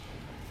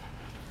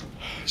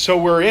So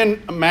we're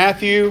in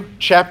Matthew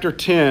chapter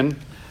 10,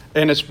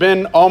 and it's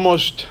been a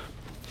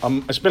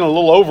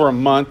little over a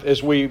month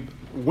as we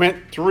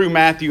went through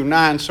Matthew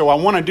 9. So I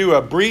want to do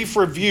a brief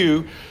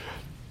review.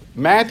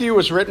 Matthew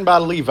was written by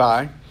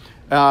Levi,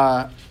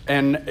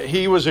 and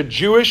he was a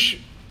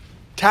Jewish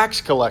tax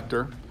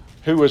collector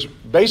who was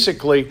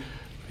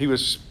he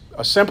was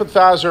a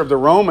sympathizer of the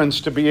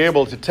Romans to be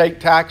able to take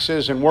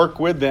taxes and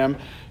work with them.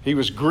 He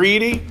was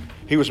greedy.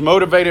 He was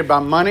motivated by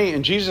money,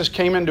 and Jesus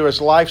came into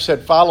his life,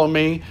 said, "Follow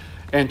me,"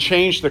 and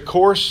changed the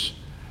course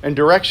and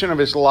direction of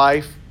his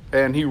life.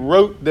 And he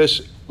wrote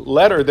this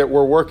letter that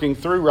we're working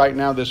through right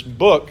now, this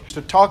book,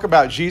 to talk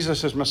about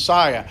Jesus as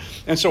Messiah.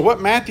 And so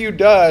what Matthew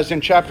does in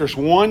chapters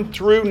 1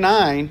 through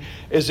 9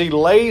 is he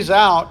lays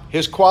out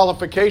his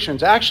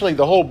qualifications. Actually,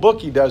 the whole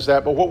book he does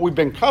that, but what we've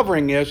been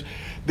covering is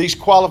these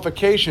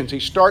qualifications. He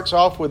starts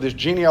off with his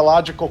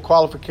genealogical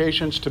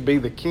qualifications to be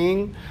the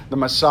king, the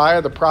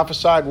Messiah, the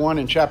prophesied one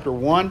in chapter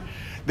 1.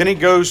 Then he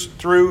goes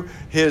through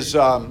his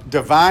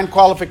divine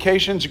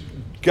qualifications.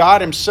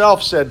 God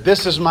himself said,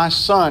 "This is my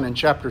son," in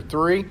chapter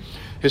 3.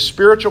 His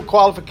spiritual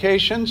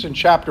qualifications in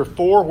chapter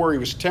 4, where he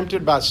was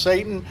tempted by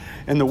Satan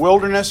in the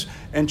wilderness.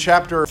 In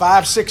chapter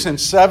 5, 6, and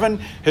 7,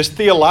 his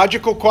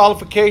theological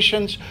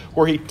qualifications,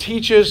 where he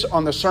teaches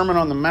on the Sermon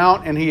on the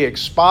Mount and he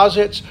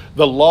exposits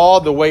the law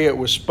the way it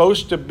was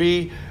supposed to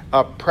be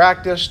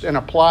practiced and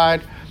applied.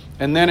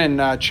 And then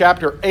in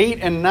chapter 8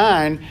 and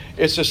 9,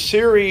 it's a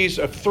series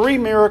of 3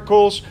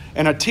 miracles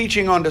and a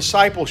teaching on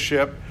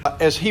discipleship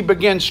as he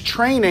begins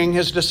training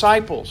his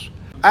disciples.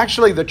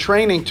 Actually, the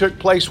training took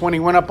place when he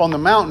went up on the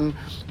mountain,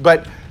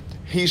 but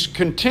he's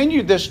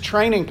continued this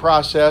training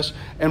process.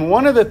 And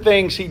one of the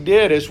things he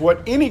did is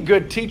what any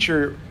good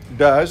teacher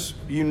does,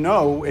 you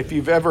know, if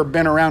you've ever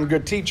been around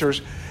good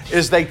teachers,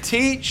 is they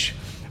teach,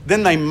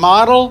 then they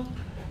model,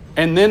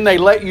 and then they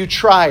let you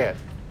try it.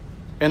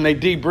 And they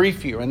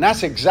debrief you. And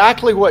that's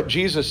exactly what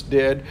Jesus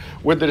did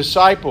with the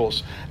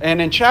disciples.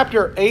 And in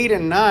chapter 8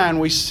 and 9,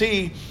 we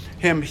see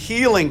him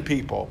healing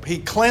people. He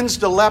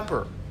cleansed a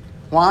leper.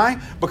 Why?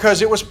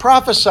 Because it was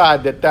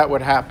prophesied that that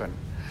would happen.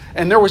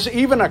 And there was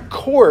even a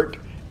court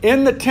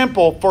in the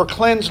temple for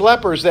cleansed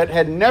lepers that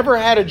had never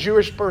had a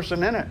Jewish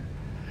person in it.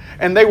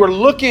 And they were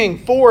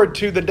looking forward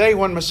to the day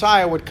when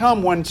Messiah would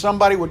come, when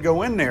somebody would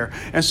go in there.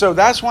 And so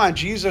that's why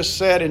Jesus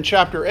said in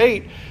chapter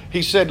 8,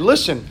 he said,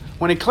 listen,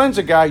 when he cleansed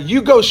a guy,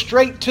 you go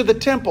straight to the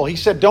temple. He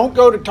said, don't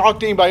go to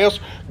talk to anybody else.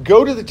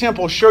 Go to the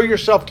temple, show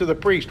yourself to the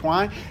priest.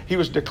 Why? He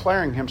was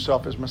declaring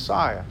himself as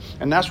Messiah.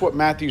 And that's what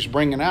Matthew's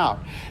bringing out.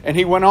 And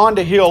he went on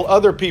to heal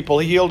other people.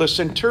 He healed a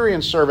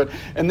centurion servant.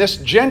 And this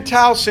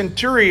Gentile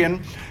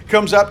centurion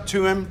comes up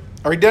to him,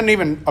 or he doesn't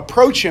even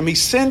approach him. He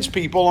sends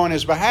people on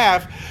his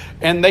behalf.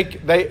 And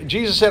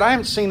Jesus said, I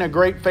haven't seen a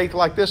great faith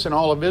like this in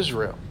all of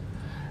Israel.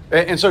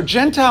 And so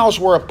Gentiles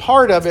were a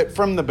part of it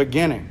from the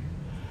beginning.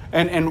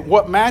 And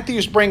what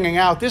Matthew's bringing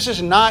out, this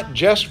is not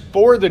just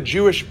for the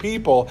Jewish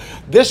people.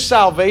 This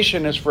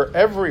salvation is for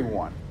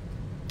everyone.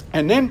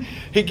 And then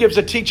he gives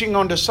a teaching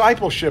on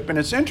discipleship. And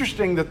it's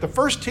interesting that the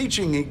first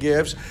teaching he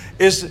gives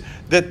is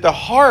that the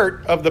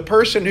heart of the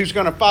person who's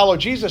going to follow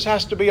Jesus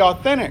has to be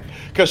authentic.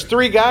 Because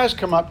 3 guys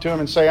come up to him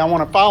and say, I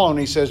want to follow. And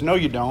he says, no,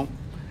 you don't.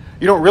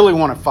 You don't really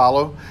want to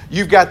follow.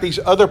 You've got these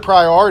other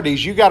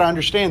priorities. You got to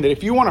understand that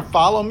if you want to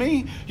follow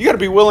me, you got to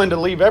be willing to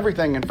leave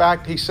everything. In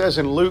fact, he says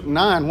in Luke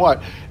 9,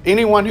 what?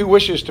 Anyone who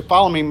wishes to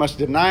follow me must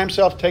deny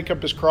himself, take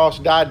up his cross,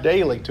 die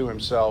daily to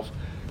himself,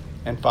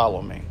 and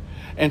follow me.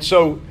 And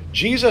so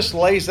Jesus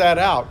lays that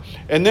out.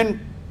 And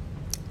then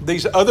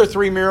these other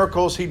 3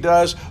 miracles he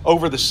does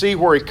over the sea,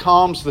 where he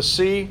calms the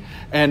sea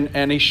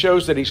and he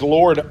shows that he's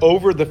Lord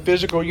over the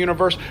physical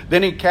universe.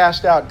 Then he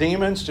casts out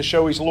demons to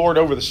show he's Lord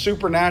over the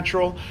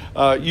supernatural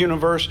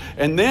universe.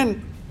 And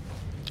then,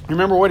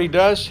 remember what he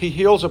does? He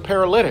heals a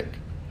paralytic.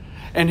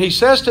 And he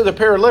says to the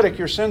paralytic,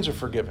 your sins are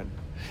forgiven.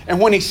 And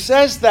when he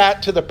says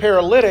that to the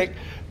paralytic,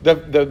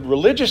 the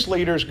religious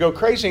leaders go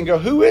crazy and go,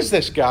 who is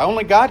this guy?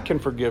 Only God can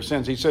forgive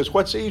sins. He says,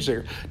 what's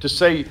easier? To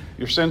say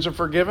your sins are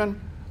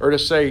forgiven, or to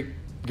say,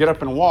 get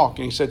up and walk?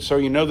 And he said, so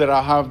you know that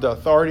I have the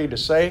authority to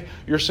say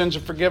your sins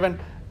are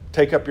forgiven?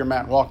 Take up your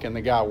mat and walk. And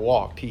the guy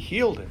walked. He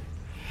healed him.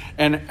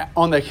 And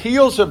on the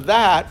heels of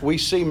that, we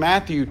see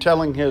Matthew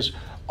telling his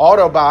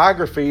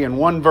autobiography in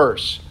one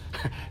verse.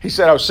 He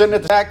said, I was sitting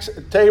at the tax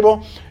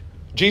table.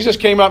 Jesus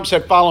came up and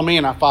said, follow me,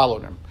 and I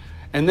followed him.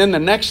 And then the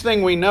next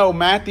thing we know,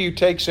 Matthew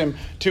takes him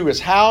to his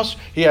house.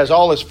 He has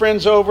all his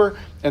friends over,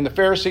 and the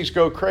Pharisees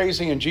go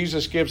crazy, and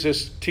Jesus gives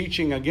this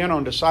teaching again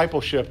on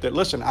discipleship that,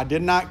 listen, I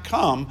did not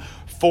come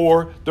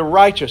for the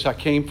righteous. I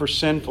came for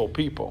sinful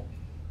people,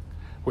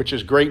 which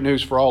is great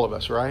news for all of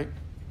us, right?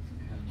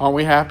 Aren't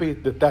we happy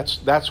that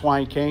that's why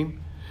he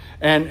came?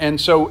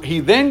 And so he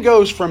then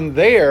goes from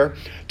there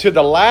to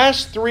the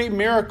last 3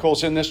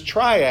 miracles in this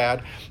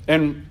triad,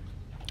 and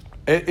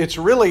it's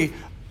really,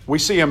 we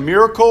see a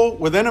miracle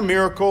within a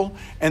miracle,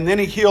 and then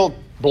he healed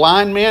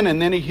blind men,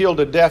 and then he healed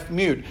a deaf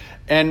mute.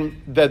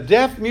 And the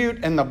deaf mute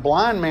and the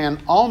blind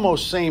man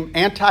almost seem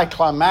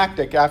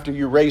anticlimactic after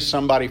you raise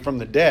somebody from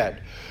the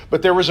dead.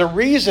 But there was a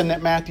reason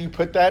that Matthew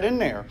put that in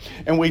there.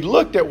 And we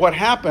looked at what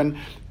happened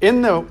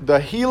in the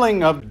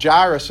healing of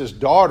Jairus'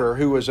 daughter,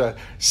 who was a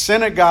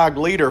synagogue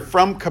leader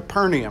from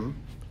Capernaum.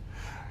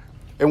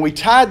 And we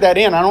tied that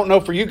in. I don't know,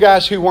 for you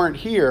guys who weren't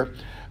here,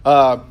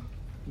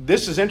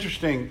 this is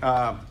interesting,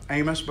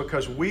 Amos,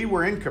 because we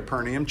were in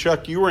Capernaum.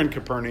 Chuck, you were in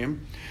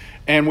Capernaum.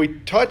 And we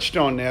touched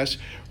on this.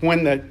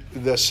 When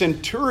the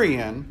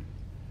centurion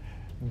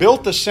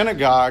built the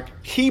synagogue,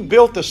 he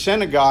built the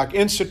synagogue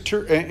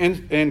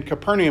in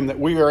Capernaum that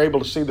we are able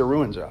to see the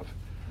ruins of.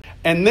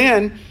 And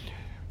then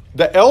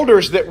the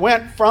elders that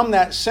went from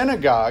that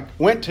synagogue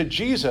went to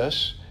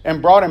Jesus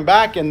and brought him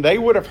back, and they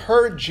would have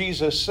heard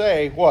Jesus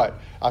say, what?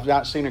 I've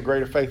not seen a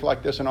greater faith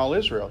like this in all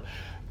Israel.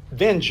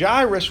 Then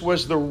Jairus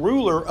was the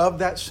ruler of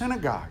that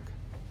synagogue.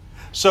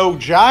 So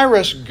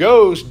Jairus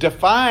goes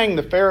defying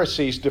the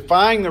Pharisees,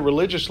 defying the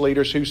religious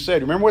leaders who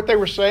said, remember what they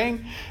were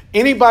saying?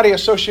 Anybody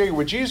associated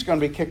with Jesus is going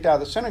to be kicked out of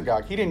the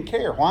synagogue. He didn't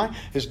care. Why?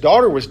 His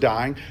daughter was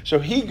dying. So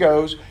he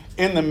goes.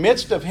 In the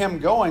midst of him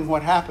going,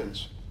 what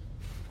happens?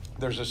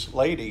 There's this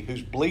lady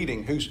who's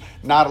bleeding, who's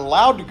not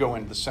allowed to go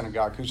into the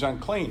synagogue, who's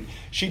unclean.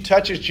 She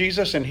touches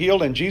Jesus and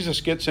healed, and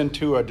Jesus gets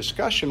into a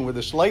discussion with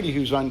this lady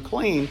who's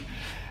unclean.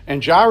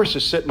 And Jairus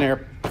is sitting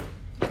there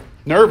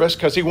nervous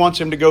because he wants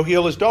him to go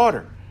heal his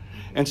daughter.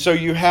 And so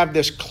you have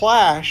this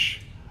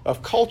clash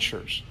of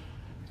cultures.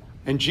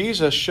 And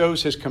Jesus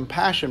shows his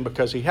compassion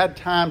because he had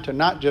time to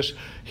not just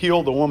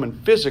heal the woman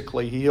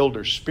physically, he healed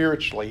her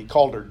spiritually. He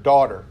called her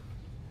daughter.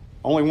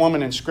 Only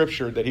woman in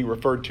Scripture that he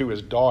referred to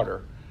as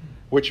daughter,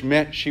 which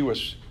meant she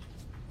was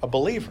a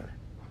believer.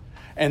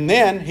 And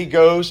then he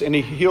goes and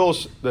he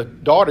heals the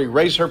daughter. He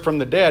raised her from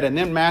the dead. And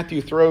then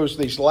Matthew throws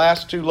these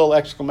last two little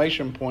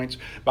exclamation points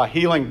by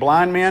healing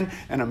blind men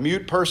and a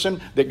mute person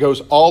that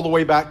goes all the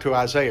way back to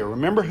Isaiah.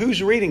 Remember,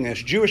 who's reading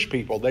this? Jewish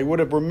people. They would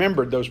have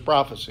remembered those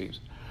prophecies.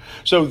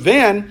 So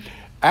then,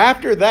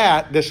 after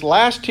that, this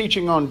last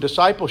teaching on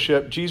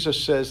discipleship,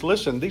 Jesus says,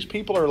 listen, these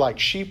people are like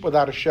sheep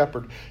without a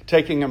shepherd,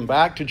 taking them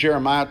back to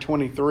Jeremiah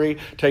 23,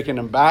 taking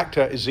them back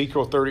to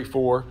Ezekiel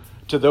 34,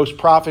 to those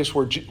prophets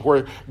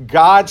where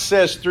God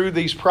says through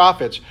these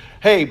prophets,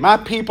 hey, my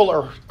people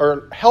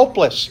are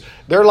helpless.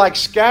 They're like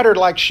scattered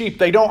like sheep.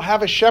 They don't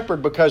have a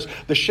shepherd because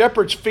the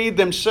shepherds feed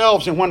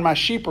themselves, and when my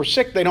sheep are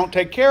sick, they don't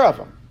take care of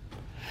them.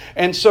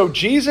 And so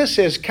Jesus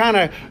is kind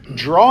of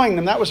drawing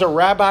them. That was a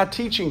rabbi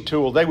teaching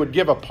tool. They would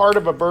give a part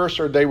of a verse,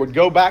 or they would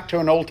go back to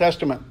an Old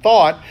Testament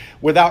thought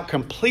without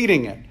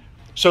completing it,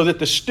 so that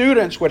the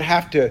students would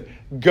have to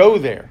go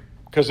there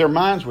because their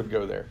minds would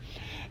go there.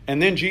 And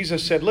then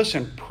Jesus said,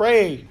 listen,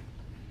 pray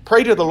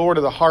to the Lord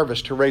of the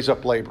harvest to raise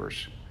up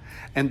laborers.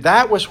 And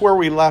that was where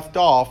we left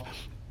off.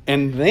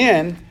 And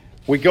then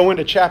we go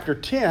into chapter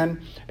 10,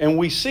 and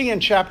we see in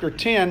chapter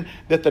 10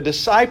 that the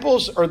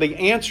disciples are the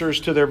answers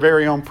to their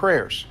very own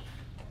prayers.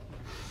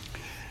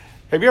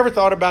 Have you ever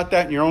thought about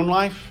that in your own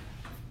life?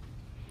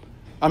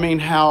 I mean,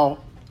 how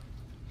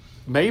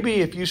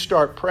maybe if you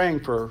start praying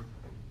for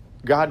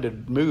God to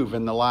move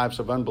in the lives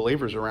of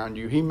unbelievers around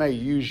you, He may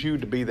use you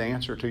to be the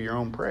answer to your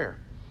own prayer.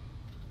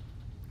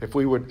 If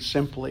we would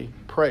simply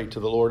pray to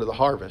the Lord of the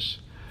harvest.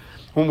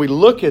 When we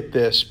look at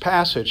this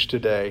passage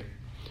today,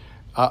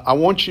 I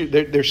want you,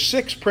 there's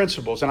 6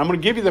 principles, and I'm going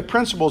to give you the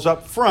principles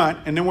up front,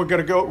 and then we're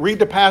going to go read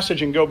the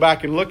passage and go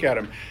back and look at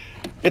them.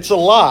 It's a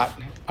lot.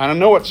 I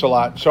know it's a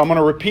lot, so I'm going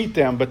to repeat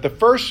them. But the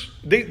first,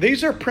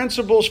 these are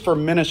principles for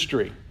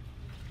ministry.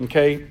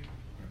 Okay?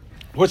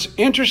 What's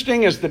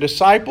interesting is the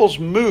disciples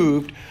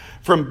moved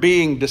from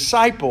being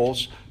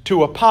disciples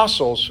to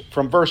apostles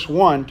from verse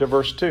 1 to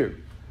verse 2.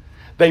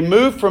 They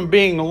moved from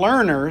being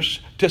learners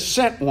to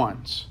sent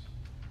ones.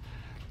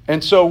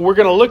 And so we're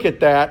going to look at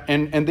that.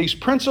 And these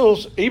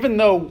principles, even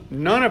though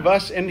none of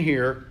us in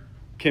here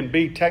can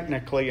be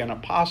technically an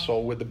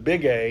apostle with a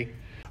big A,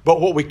 but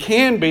what we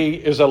can be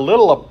is a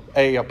little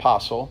A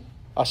apostle,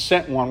 a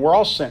sent one. We're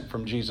all sent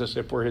from Jesus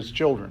if we're His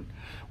children.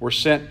 We're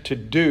sent to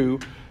do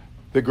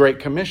the Great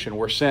Commission.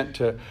 We're sent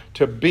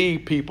to be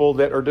people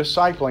that are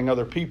discipling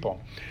other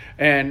people.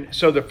 And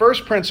so the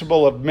first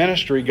principle of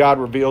ministry God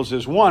reveals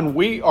is, 1,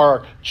 we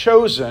are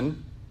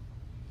chosen,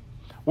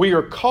 we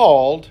are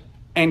called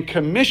and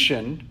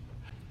commissioned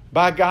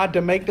by God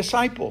to make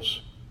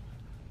disciples.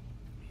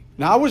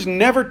 Now, I was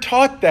never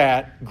taught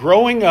that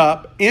growing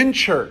up in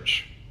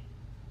church.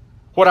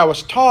 What I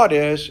was taught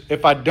is,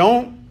 if I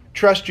don't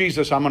trust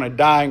Jesus, I'm going to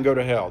die and go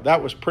to hell.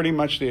 That was pretty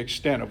much the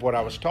extent of what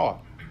I was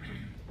taught.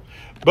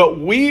 But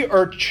we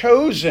are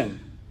chosen.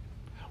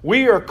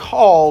 We are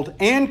called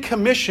and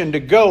commissioned to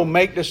go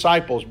make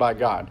disciples by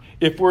God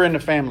if we're in the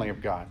family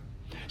of God.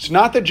 It's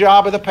not the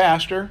job of the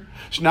pastor.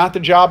 It's not the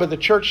job of the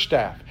church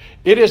staff.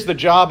 It is the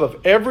job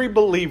of every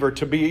believer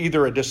to be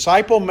either a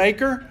disciple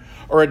maker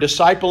or a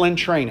disciple in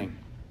training.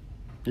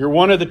 You're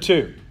one of the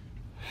two.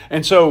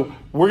 And so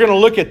we're going to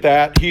look at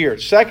that here.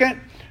 Second,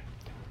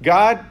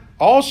 God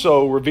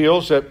also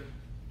reveals that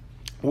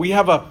we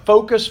have a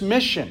focused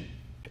mission.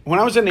 When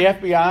I was in the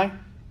FBI,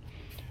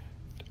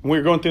 we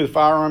were going through the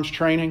firearms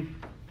training.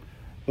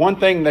 one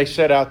thing they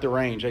said out the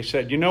range. They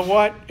said, you know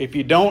what? If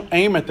you don't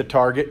aim at the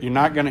target, you're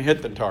not going to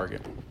hit the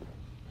target.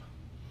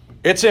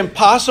 It's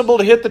impossible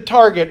to hit the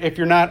target if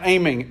you're not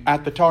aiming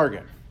at the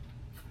target.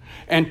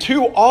 And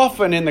too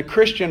often in the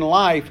Christian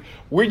life,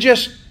 we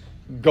just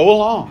go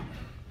along.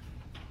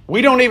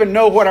 We don't even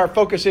know what our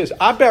focus is.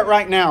 I bet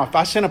right now, if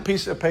I sent a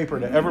piece of paper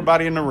to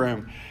everybody in the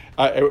room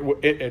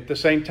at the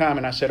same time,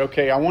 and I said,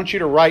 okay, I want you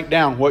to write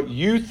down what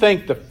you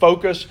think the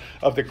focus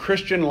of the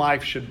Christian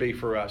life should be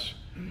for us,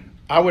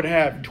 I would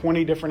have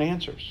 20 different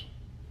answers.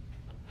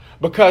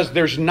 Because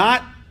there's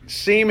not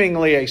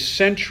seemingly a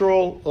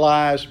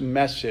centralized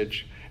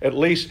message. At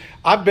least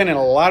I've been in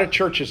a lot of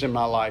churches in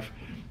my life,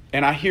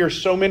 and I hear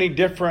so many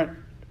different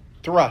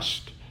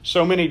thrusts,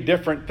 so many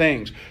different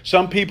things.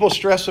 Some people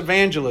stress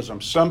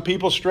evangelism. Some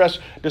people stress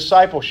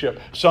discipleship.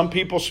 Some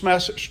people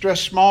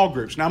stress small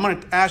groups. Now I'm going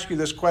to ask you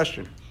this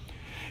question.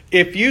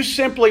 If you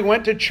simply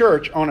went to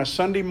church on a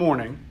Sunday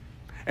morning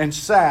and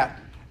sat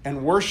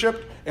and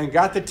worshiped and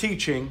got the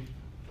teaching,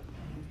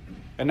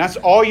 and that's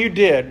all you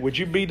did, would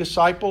you be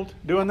discipled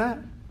doing that?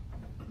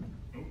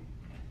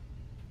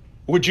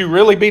 Would you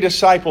really be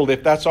discipled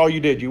if that's all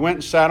you did? You went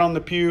and sat on the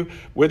pew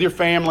with your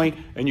family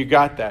and you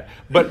got that.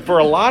 But for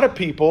a lot of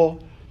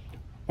people,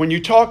 when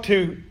you talk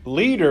to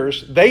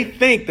leaders, they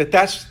think that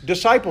that's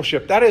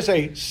discipleship. That is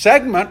a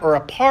segment or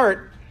a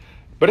part,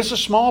 but it's a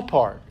small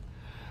part.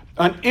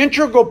 An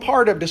integral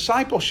part of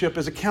discipleship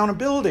is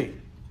accountability.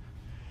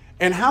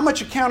 And how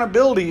much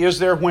accountability is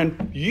there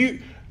when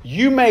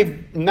you may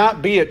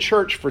not be at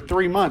church for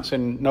 3 months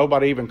and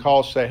nobody even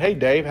calls to say, hey,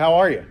 Dave, how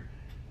are you?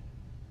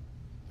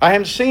 I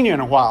haven't seen you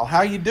in a while. How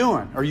are you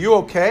doing? Are you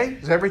okay?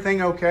 Is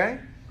everything okay?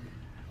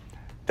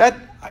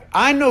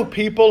 I know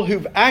people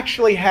who've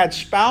actually had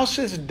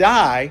spouses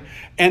die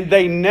and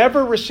they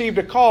never received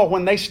a call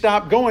when they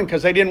stopped going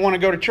because they didn't want to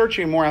go to church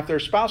anymore after their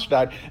spouse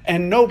died,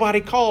 and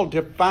nobody called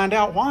to find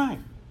out why.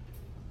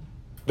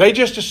 They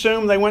just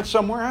assumed they went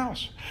somewhere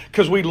else.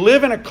 Because we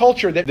live in a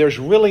culture that there's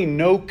really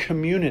no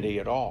community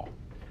at all.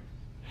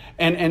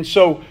 And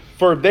so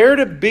for there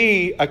to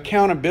be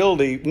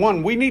accountability,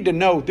 one, we need to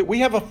know that we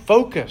have a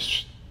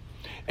focus.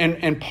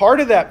 And part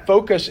of that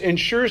focus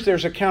ensures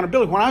there's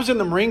accountability. When I was in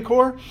the Marine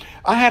Corps,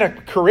 I had a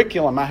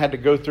curriculum I had to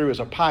go through as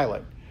a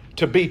pilot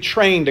to be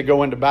trained to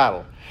go into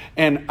battle.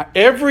 And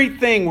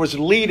everything was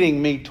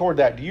leading me toward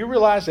that. Do you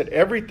realize that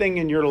everything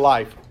in your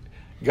life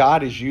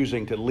God is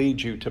using to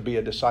lead you to be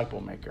a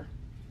disciple maker?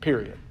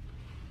 Period.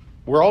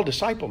 We're all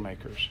disciple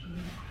makers.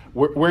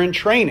 We're in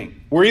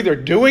training. We're either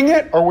doing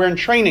it or we're in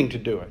training to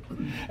do it.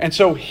 And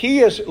so He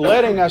is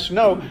letting us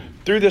know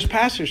through this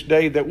passage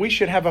today that we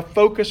should have a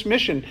focused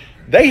mission.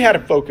 They had a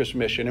focused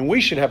mission, and we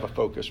should have a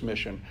focused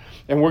mission.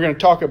 And we're going to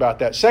talk about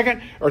that.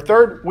 Second or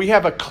third, we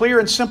have a clear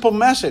and simple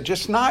message.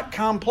 It's not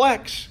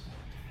complex.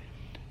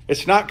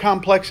 It's not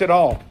complex at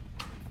all.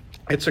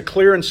 It's a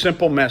clear and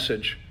simple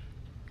message.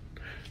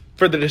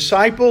 For the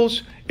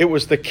disciples, it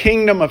was the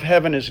kingdom of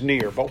heaven is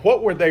near. But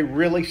what were they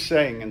really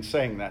saying in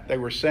saying that? They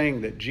were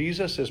saying that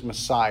Jesus is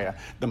Messiah.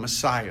 The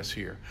Messiah is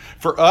here.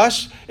 For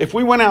us, if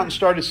we went out and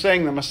started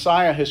saying the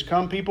Messiah has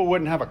come, people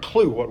wouldn't have a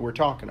clue what we're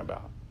talking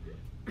about.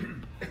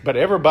 But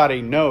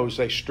everybody knows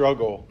they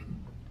struggle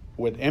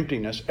with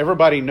emptiness.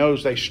 Everybody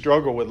knows they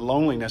struggle with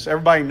loneliness.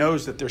 Everybody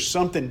knows that there's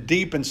something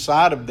deep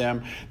inside of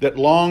them that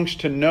longs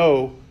to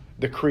know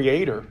the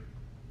Creator.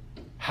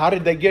 How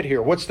did they get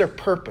here? What's their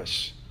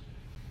purpose?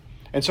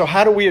 And so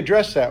how do we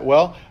address that?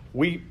 Well,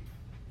 we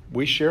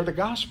share the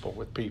gospel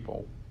with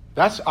people.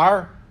 That's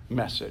our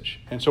message.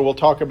 And so we'll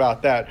talk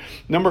about that.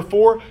 Number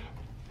 4,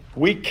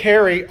 we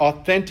carry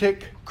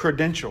authentic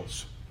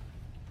credentials.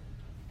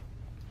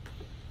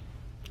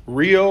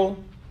 Real,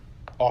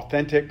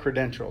 authentic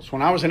credentials.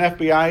 When I was an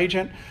FBI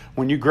agent,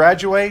 when you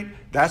graduate,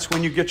 that's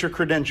when you get your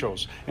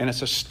credentials. And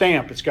it's a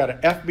stamp. It's got an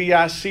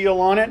FBI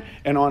seal on it.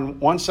 And on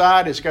one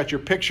side, it's got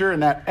your picture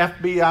and that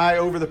FBI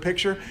over the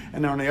picture.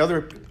 And on the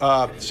other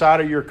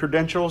side of your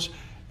credentials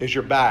is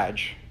your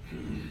badge.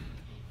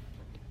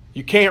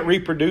 You can't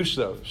reproduce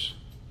those.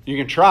 You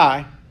can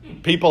try.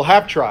 People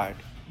have tried.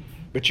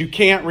 But you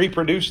can't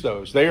reproduce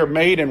those. They are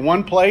made in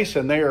one place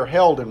and they are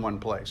held in one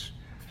place.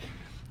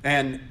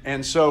 And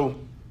so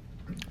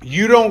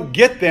you don't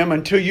get them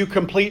until you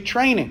complete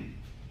training.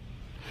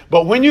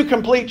 But when you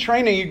complete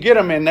training, you get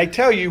them, and they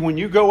tell you when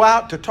you go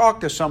out to talk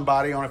to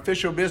somebody on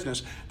official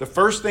business, the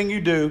first thing you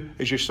do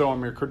is you show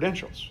them your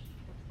credentials.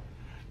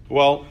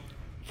 Well,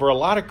 for a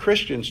lot of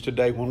Christians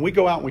today, when we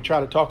go out and we try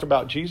to talk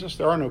about Jesus,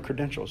 there are no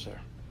credentials there.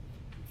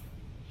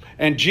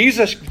 And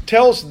Jesus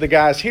tells the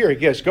guys here, he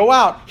goes, go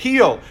out,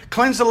 heal,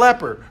 cleanse the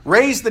leper,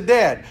 raise the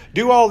dead,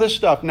 do all this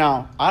stuff.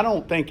 Now, I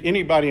don't think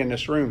anybody in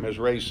this room has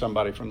raised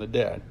somebody from the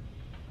dead.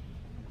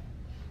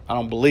 I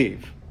don't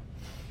believe.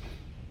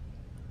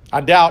 I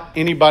doubt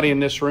anybody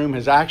in this room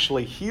has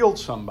actually healed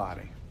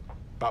somebody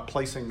by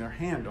placing their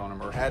hand on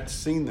them or had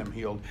seen them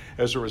healed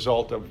as a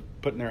result of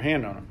putting their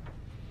hand on them.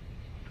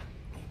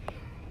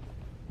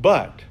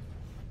 But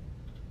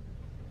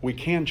we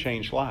can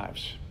change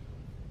lives.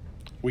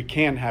 We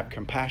can have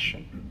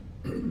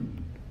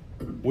compassion.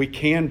 We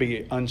can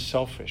be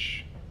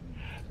unselfish.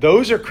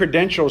 Those are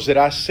credentials that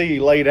I see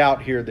laid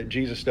out here that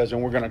Jesus does,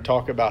 and we're going to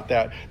talk about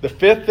that. The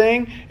fifth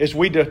thing is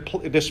we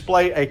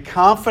display a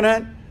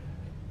confident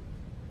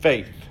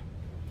faith.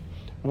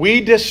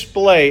 We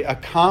display a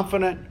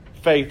confident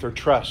faith or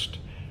trust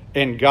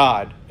in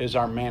God as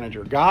our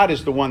manager. God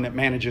is the one that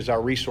manages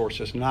our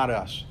resources, not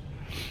us.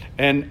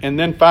 And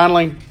then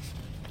finally,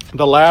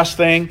 the last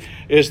thing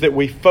is that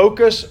we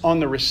focus on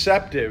the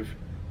receptive.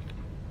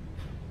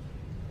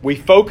 We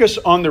focus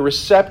on the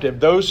receptive,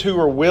 those who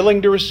are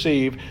willing to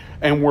receive,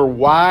 and we're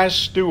wise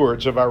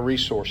stewards of our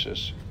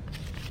resources.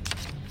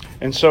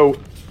 And so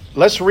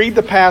let's read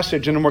the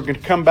passage, and then we're going to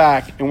come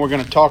back and we're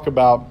going to talk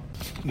about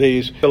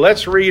these. So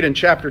let's read in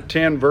chapter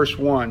 10, verse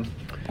 1.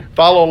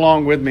 Follow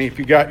along with me if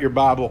you got your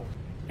Bible.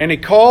 And he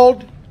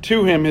called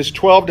to him his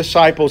 12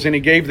 disciples, and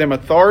he gave them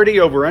authority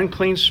over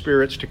unclean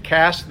spirits to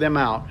cast them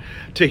out,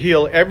 to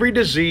heal every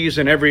disease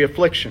and every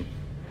affliction.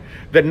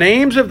 The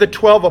names of the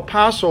 12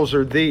 apostles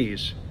are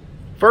these.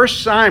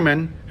 First,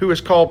 Simon, who is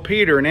called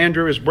Peter, and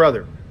Andrew his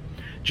brother.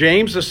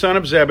 James the son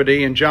of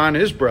Zebedee, and John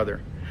his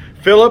brother.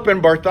 Philip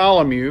and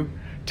Bartholomew.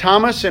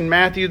 Thomas and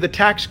Matthew the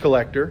tax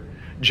collector.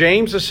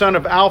 James the son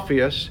of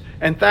Alphaeus,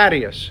 and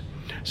Thaddeus.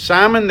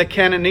 Simon the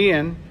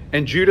Cananean,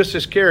 and Judas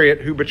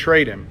Iscariot, who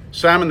betrayed him.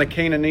 Simon the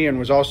Cananean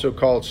was also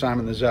called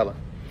Simon the Zealot.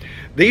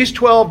 These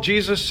 12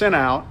 Jesus sent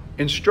out,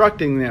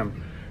 instructing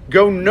them,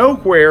 "Go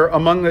nowhere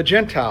among the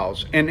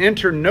Gentiles, and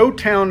enter no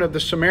town of the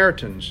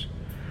Samaritans,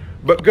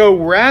 but go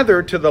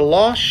rather to the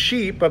lost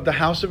sheep of the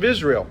house of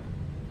Israel.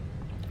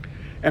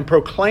 And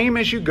proclaim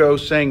as you go,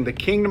 saying, the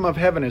kingdom of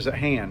heaven is at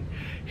hand.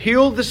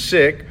 Heal the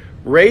sick,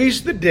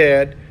 raise the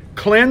dead,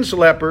 cleanse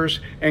lepers,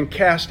 and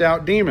cast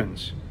out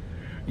demons.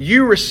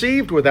 You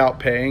received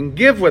without paying,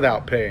 give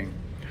without paying.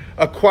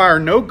 Acquire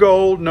no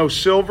gold, no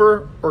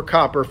silver or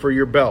copper for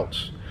your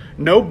belts,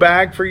 no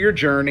bag for your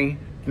journey,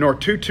 nor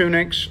 2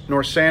 tunics,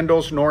 nor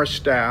sandals, nor a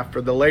staff,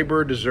 for the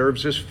laborer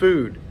deserves his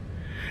food.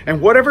 And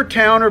whatever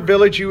town or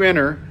village you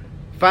enter,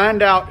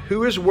 find out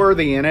who is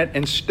worthy in it,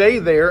 and stay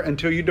there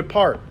until you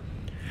depart.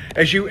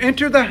 As you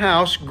enter the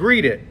house,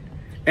 greet it.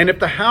 And if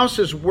the house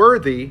is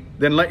worthy,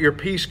 then let your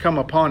peace come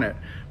upon it.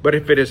 But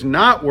if it is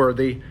not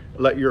worthy,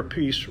 let your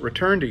peace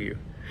return to you.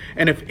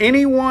 And if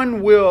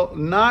anyone will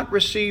not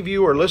receive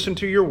you or listen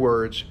to your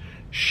words,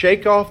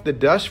 shake off the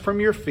dust from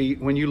your feet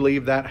when you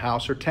leave that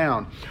house or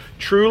town.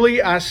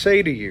 Truly I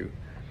say to you,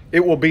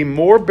 it will be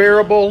more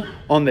bearable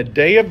on the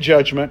day of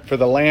judgment for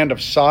the land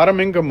of Sodom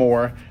and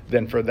Gomorrah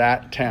than for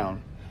that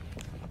town."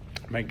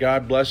 May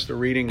God bless the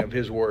reading of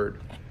his word.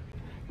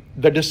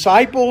 The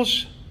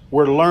disciples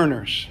were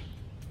learners,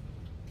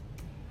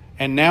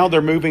 and now they're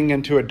moving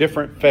into a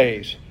different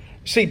phase.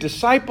 See,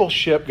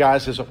 discipleship,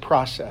 guys, is a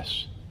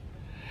process.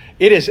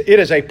 It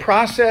is a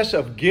process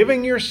of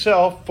giving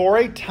yourself for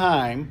a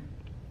time,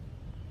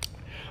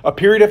 a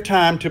period of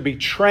time, to be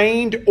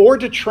trained or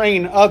to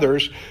train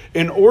others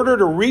in order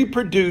to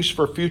reproduce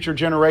for future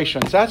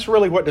generations. That's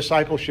really what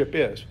discipleship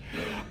is.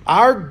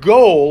 Our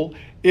goal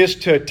is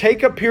to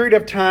take a period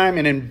of time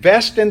and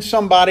invest in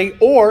somebody,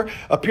 or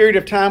a period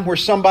of time where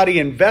somebody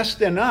invests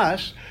in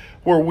us,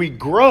 where we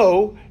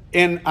grow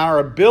in our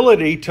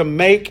ability to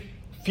make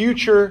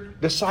future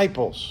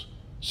disciples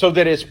so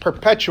that it's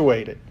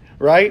perpetuated,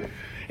 right?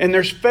 And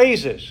there's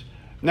phases.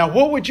 Now,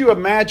 what would you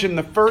imagine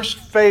the first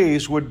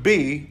phase would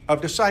be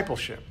of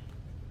discipleship?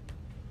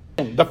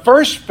 The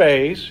first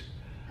phase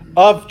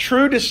of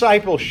true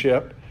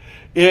discipleship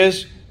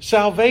is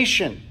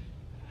salvation.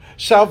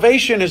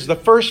 Salvation is the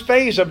first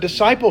phase of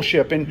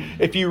discipleship. And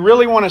if you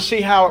really want to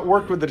see how it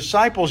worked with the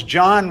disciples,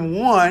 John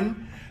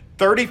 1,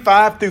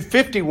 35 through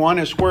 51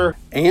 is where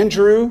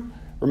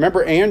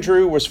remember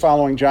Andrew was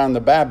following John the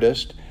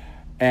Baptist,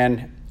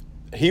 and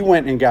he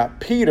went and got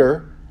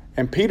Peter,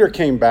 and Peter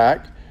came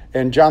back,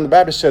 and John the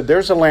Baptist said,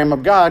 "There's the Lamb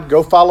of God,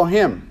 go follow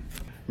him."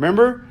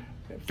 Remember?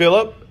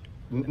 Philip,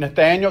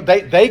 Nathaniel,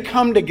 they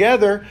come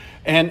together,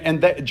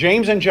 and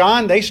James and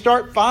John, they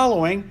start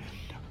following,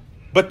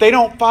 but they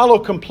don't follow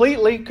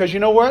completely, because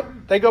you know what?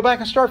 They go back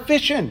and start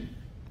fishing.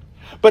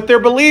 But they're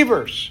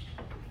believers,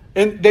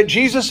 and that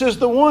Jesus is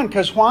the one,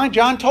 because why?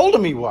 John told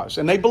them he was,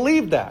 and they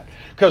believed that.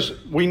 Because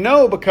we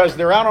know, because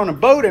they're out on a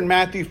boat in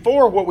Matthew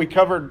 4, what we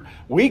covered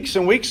weeks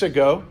and weeks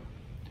ago,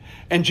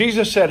 and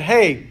Jesus said,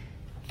 "Hey,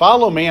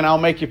 follow me and I'll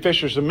make you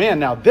fishers of men."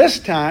 Now this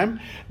time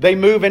they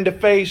move into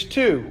phase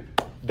 2.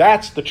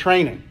 That's the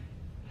training.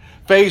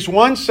 Phase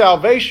 1,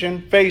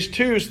 salvation. Phase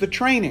 2 is the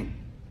training.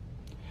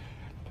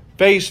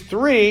 Phase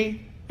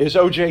 3 is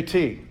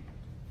OJT,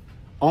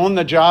 on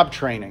the job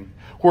training,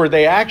 where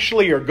they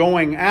actually are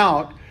going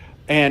out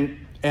and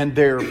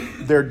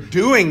they're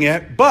doing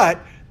it, but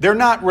they're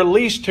not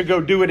released to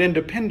go do it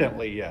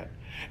independently yet.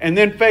 And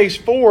then phase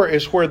 4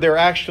 is where they're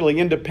actually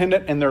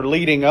independent and they're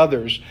leading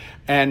others,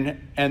 and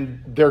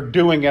they're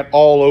doing it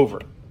all over.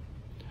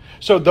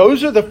 So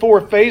those are the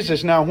 4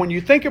 phases. Now, when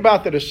you think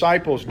about the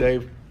disciples,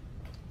 Dave,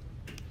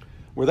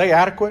 were they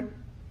adequate?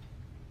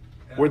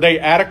 Were they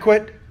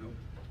adequate?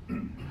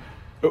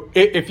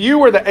 If you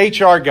were the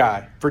HR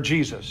guy for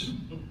Jesus,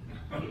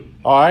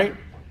 all right,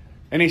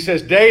 And he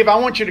says, Dave, I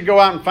want you to go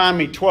out and find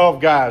me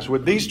 12 guys.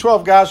 Would these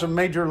 12 guys have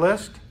made your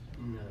list?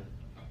 No.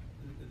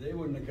 They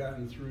wouldn't have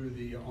gotten through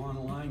the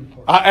online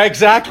part.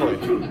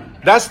 Exactly.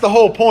 That's the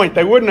whole point.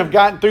 They wouldn't have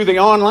gotten through the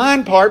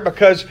online part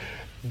because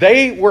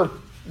they were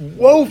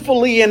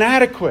woefully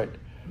inadequate,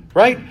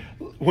 right?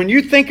 When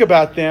you think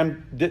about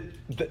them,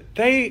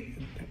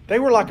 they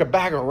were like a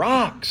bag of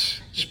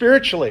rocks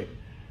spiritually.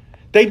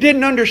 They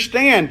didn't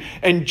understand.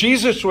 And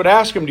Jesus would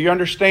ask them, do you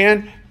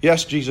understand?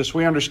 Yes, Jesus,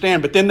 we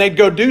understand. But then they'd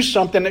go do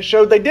something that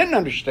showed they didn't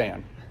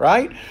understand,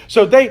 right?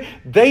 So they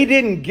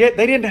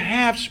didn't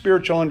have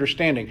spiritual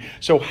understanding.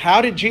 So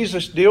how did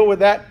Jesus deal with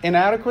that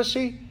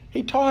inadequacy?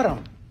 He taught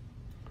them.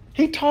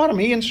 He taught them.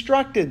 He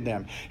instructed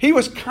them. He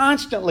was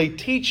constantly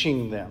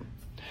teaching them.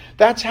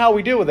 That's how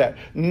we deal with that.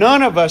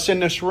 None of us in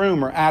this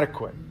room are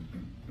adequate.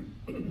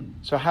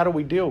 So how do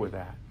we deal with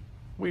that?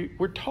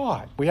 We're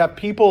taught. We have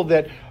people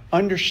that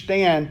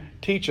understand,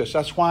 teach us.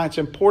 That's why it's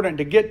important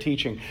to get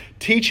teaching.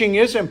 Teaching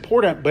is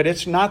important, but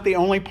it's not the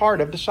only part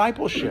of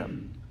discipleship.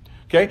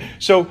 Okay?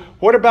 So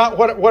what about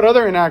what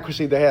other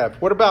inadequacy they have?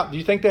 What about, do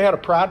you think they had a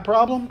pride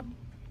problem?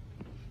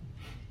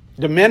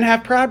 Do men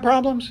have pride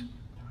problems?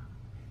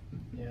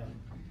 Yeah.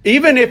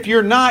 Even if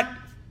you're not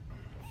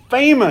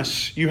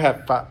famous, you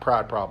have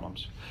pride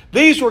problems.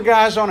 These were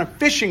guys on a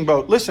fishing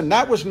boat. Listen,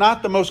 that was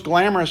not the most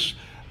glamorous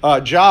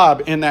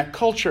job in that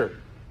culture.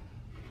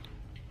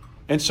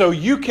 And so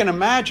you can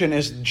imagine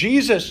as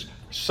Jesus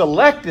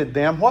selected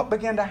them, what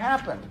began to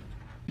happen?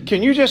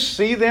 Can you just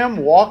see them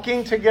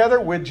walking together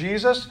with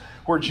Jesus,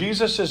 where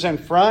Jesus is in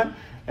front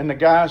and the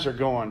guys are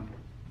going,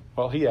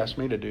 well, he asked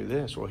me to do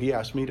this. Well, he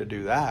asked me to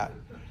do that.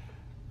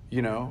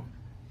 You know,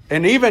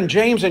 and even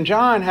James and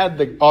John had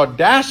the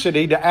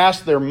audacity to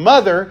ask their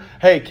mother,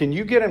 hey, can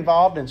you get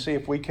involved and see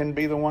if we can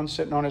be the ones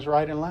sitting on his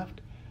right and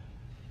left?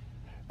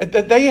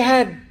 They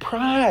had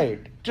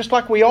pride, just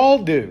like we all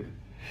do.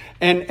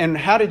 And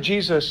how did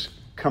Jesus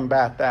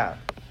combat that?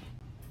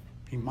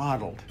 He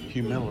modeled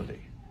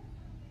humility.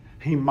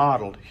 He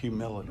modeled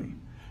humility.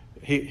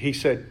 He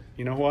said,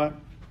 you know what?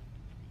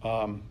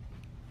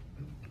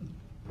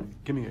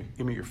 Give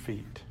me your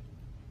feet.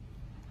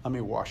 Let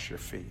me wash your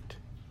feet.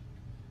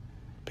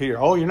 Peter,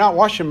 oh, you're not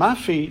washing my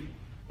feet.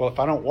 Well, if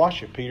I don't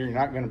wash it, Peter, you're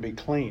not going to be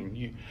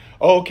clean.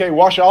 Okay,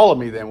 wash all of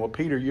me then. Well,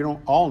 Peter, you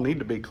don't all need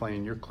to be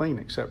clean. You're clean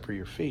except for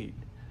your feet.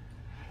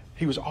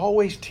 He was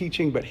always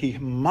teaching, but he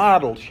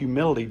modeled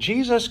humility.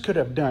 Jesus could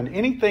have done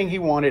anything he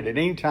wanted at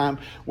any time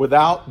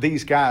without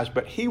these guys,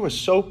 but he was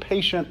so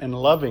patient and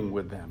loving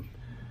with them.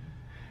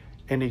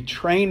 And he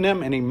trained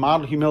them and he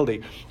modeled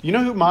humility. You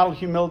know who modeled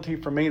humility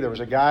for me? There was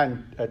a guy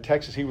in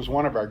Texas. He was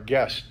one of our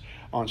guests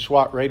on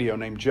SWAT radio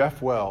named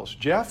Jeff Wells.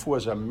 Jeff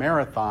was a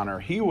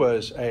marathoner. He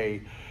was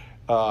a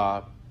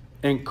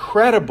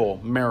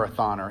incredible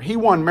marathoner. He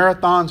won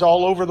marathons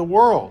all over the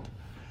world.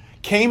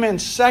 Came in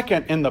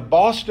second in the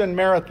Boston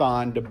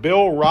Marathon to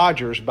Bill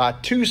Rogers by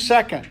 2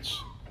 seconds.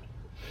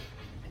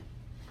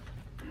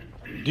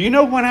 Do you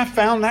know when I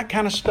found that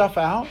kind of stuff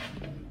out?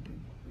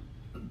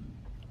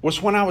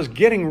 Was when I was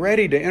getting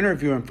ready to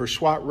interview him for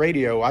SWAT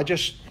radio. I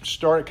just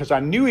started because I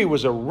knew he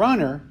was a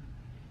runner,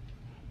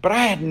 but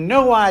I had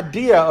no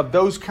idea of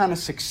those kind of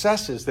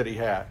successes that he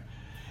had.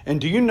 And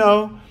do you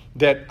know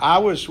that I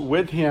was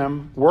with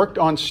him, worked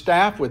on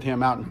staff with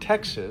him out in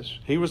Texas.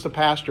 He was the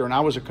pastor and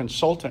I was a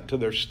consultant to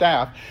their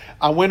staff.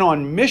 I went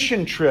on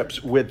mission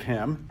trips with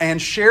him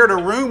and shared a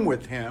room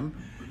with him.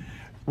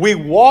 We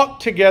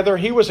walked together.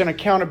 He was an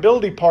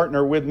accountability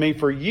partner with me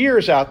for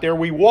years out there.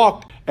 We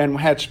walked and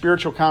had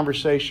spiritual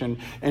conversation.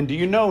 And do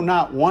you know,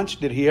 not once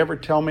did he ever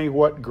tell me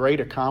what great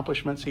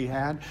accomplishments he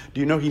had?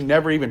 Do you know he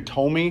never even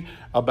told me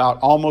about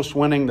almost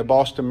winning the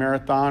Boston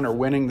Marathon or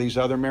winning these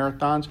other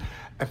marathons?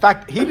 In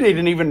fact, he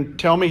didn't even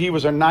tell me he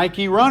was a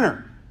Nike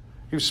runner.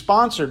 He was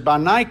sponsored by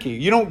Nike.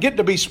 You don't get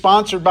to be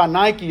sponsored by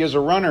Nike as a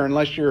runner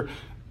unless you're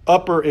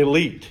upper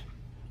elite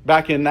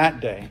back in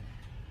that day.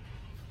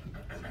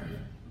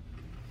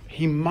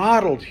 He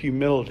modeled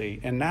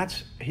humility, and I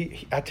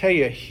tell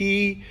you,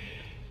 he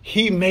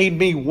made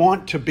me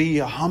want to be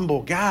a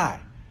humble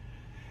guy.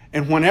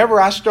 And whenever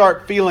I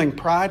start feeling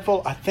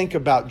prideful, I think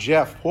about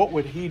Jeff. What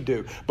would he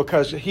do?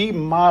 Because he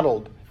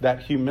modeled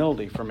that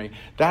humility for me.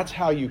 That's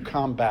how you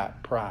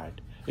combat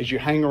pride, is you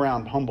hang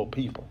around humble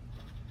people.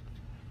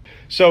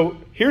 So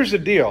here's the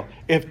deal.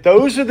 If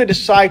those are the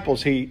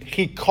disciples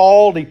he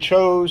called, he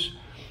chose,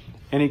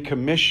 and he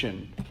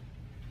commissioned,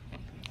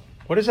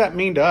 what does that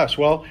mean to us?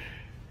 Well,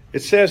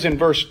 it says in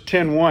verse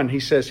 10:1, he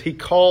says, he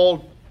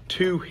called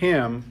to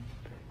him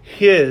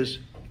his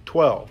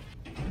 12.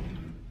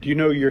 Do you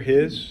know you're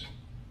his?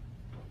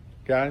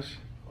 Guys,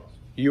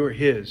 you are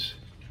his.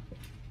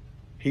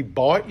 He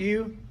bought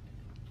you.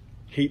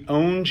 He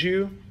owns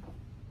you.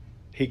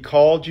 He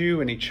called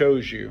you and he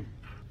chose you.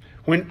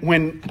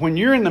 When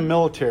you're in the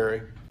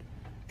military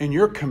and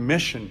you're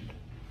commissioned,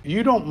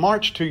 you don't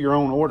march to your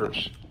own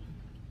orders.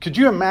 Could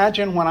you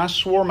imagine when I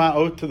swore my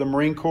oath to the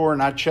Marine Corps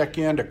and I check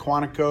in to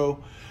Quantico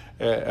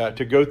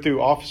to go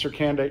through officer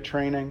candidate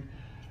training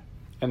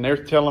and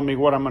they're telling me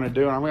what I'm going to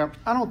do, and I'm going,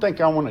 I don't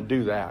think I want to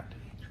do that.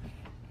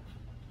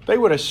 they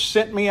would have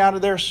sent me out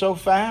of there so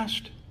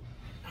fast.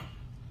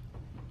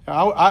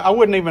 I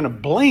wouldn't even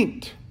have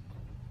blinked.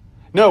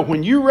 No,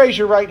 when you raise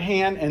your right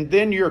hand and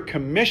then you're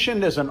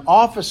commissioned as an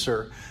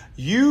officer,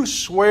 you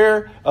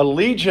swear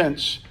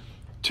allegiance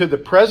to the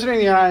President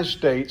of the United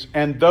States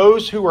and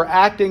those who are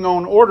acting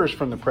on orders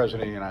from the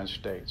President of the United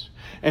States.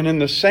 And in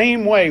the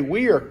same way,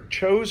 we are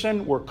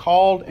chosen, we're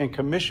called and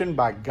commissioned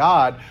by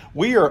God.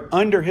 We are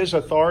under His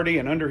authority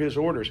and under His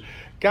orders.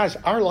 Guys,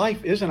 our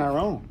life isn't our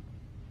own.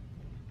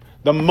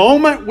 The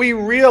moment we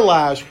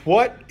realize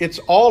what it's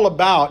all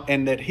about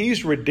and that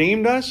He's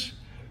redeemed us,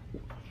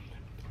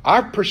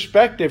 our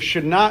perspective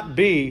should not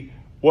be,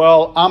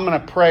 well, I'm going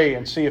to pray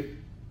and see if,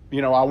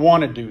 I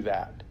want to do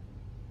that.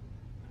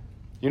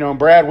 And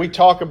Brad, we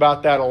talk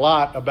about that a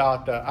lot,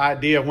 about the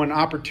idea when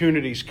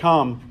opportunities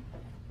come,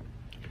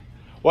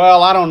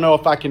 well, I don't know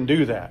if I can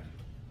do that.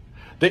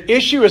 The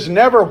issue is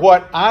never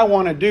what I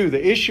want to do.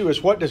 The issue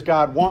is what does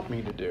God want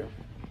me to do?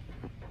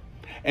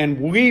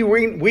 And we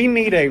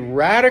need a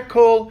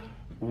radical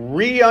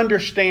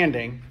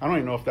re-understanding, I don't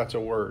even know if that's a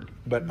word,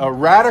 but a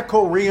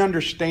radical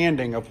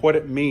re-understanding of what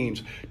it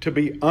means to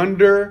be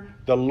under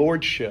the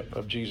lordship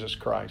of Jesus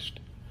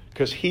Christ.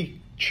 Because He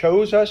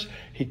chose us,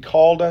 He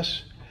called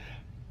us,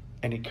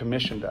 and He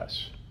commissioned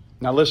us.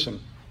 Now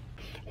listen,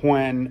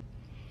 when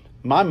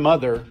my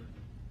mother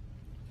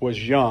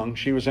was young,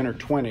 she was in her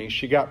 20s,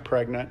 she got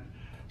pregnant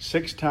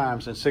 6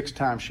 times, and 6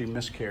 times she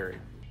miscarried.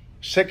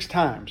 6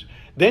 times.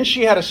 Then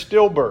she had a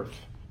stillbirth,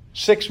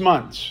 6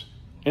 months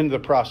into the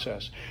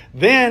process.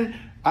 Then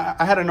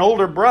I had an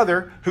older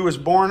brother who was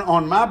born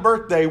on my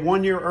birthday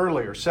 1 year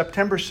earlier,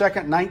 September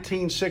 2nd,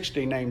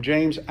 1960, named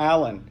James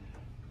Allen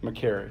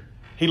McCary.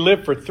 He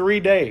lived for 3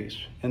 days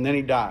and then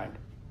he died.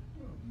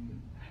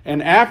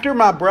 And after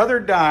my brother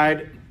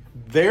died,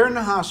 there in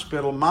the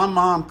hospital, my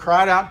mom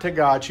cried out to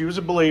God. She was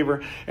a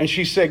believer. And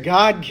she said,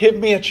 God, give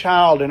me a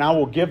child and I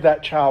will give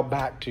that child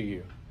back to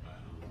you.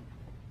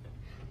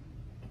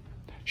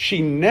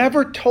 She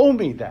never told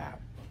me that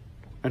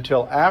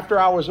until after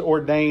I was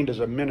ordained as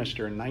a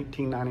minister in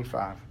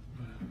 1995.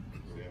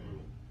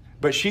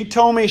 But she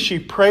told me, she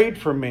prayed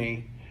for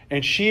me,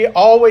 and she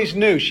always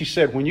knew. She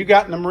said, when you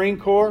got in the Marine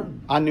Corps,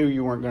 I knew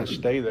you weren't going to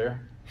stay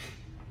there.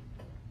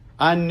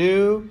 I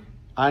knew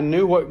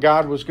what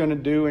God was going to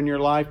do in your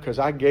life because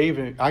I gave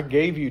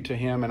you to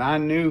Him, and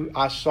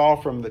I saw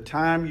from the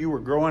time you were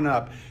growing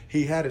up,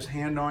 He had His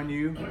hand on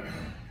you.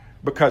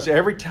 Because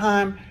every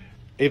time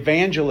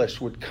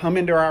evangelists would come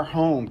into our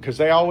home, because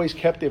they always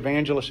kept the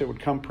evangelists that would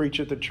come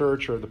preach at the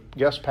church or the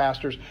guest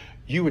pastors,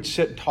 you would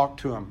sit and talk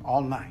to them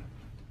all night.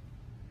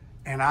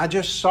 And I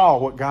just saw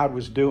what God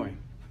was doing.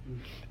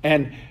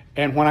 And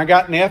when I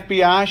got in the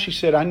FBI, she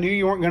said, I knew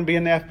you weren't going to be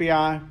in the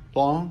FBI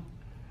long.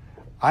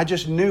 I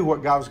just knew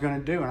what God was going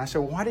to do. And I said,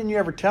 well, why didn't you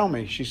ever tell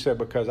me? She said,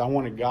 because I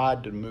wanted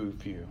God to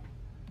move you.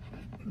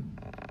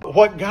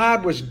 What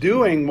God was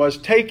doing was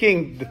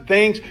taking the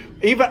things,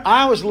 even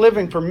I was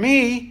living for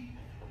me.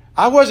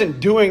 I wasn't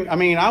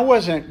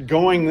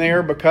going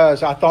there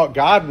because I thought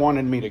God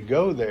wanted me to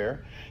go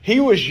there. He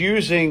was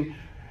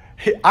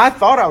I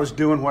thought I was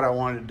doing what I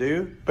wanted to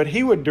do, but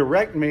He would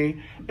direct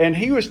me, and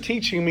He was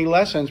teaching me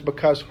lessons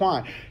because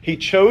why? He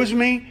chose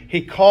me,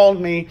 He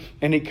called me,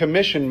 and He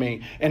commissioned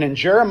me. And in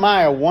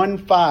Jeremiah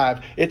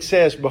 1:5, it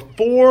says,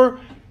 before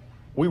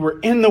we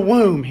were in the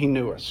womb, He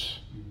knew us.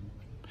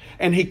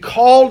 And He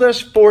called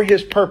us for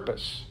His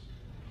purpose.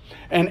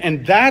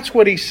 And that's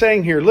what He's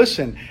saying here.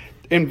 Listen,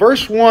 in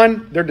verse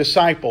 1, they're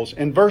disciples.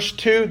 In verse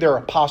 2, they're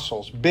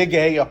apostles. Big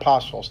A,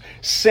 apostles.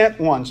 Sent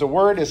ones. The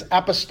word is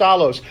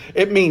apostolos.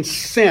 It means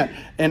sent.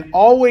 And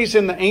always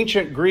in the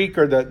ancient Greek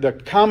or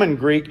the common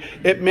Greek,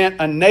 it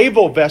meant a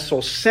naval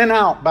vessel sent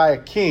out by a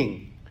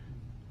king.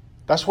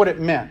 That's what it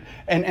meant.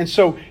 And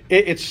so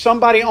it's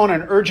somebody on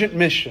an urgent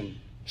mission.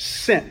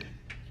 Sent.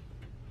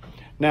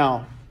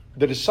 Now,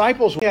 the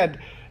disciples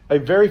had a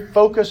very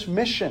focused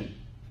mission.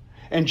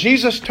 And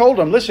Jesus told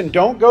them, listen,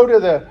 don't go to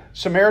the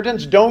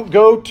Samaritans, don't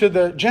go to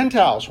the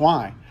Gentiles.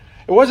 Why?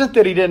 It wasn't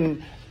that He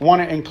didn't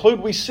want to include.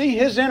 We see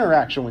His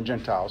interaction with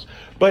Gentiles.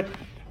 But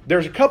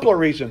there's a couple of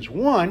reasons.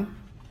 One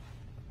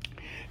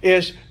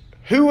is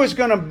who was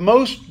going to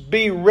most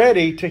be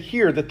ready to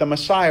hear that the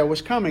Messiah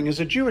was coming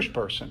is a Jewish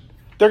person.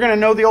 They're going to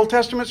know the Old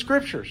Testament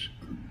scriptures.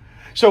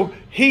 So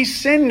He's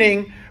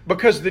sending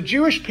because the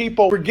Jewish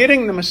people were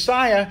getting the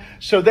Messiah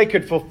so they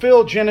could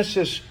fulfill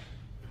Genesis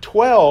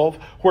 12,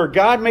 where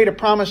God made a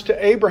promise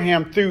to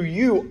Abraham, through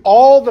you,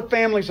 all the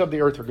families of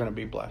the earth are going to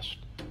be blessed.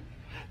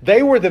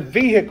 They were the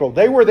vehicle.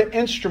 They were the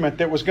instrument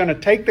that was going to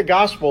take the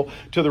gospel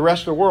to the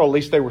rest of the world. At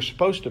least they were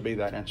supposed to be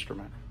that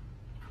instrument.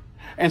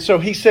 And so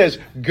He says,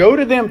 go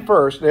to them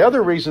first. The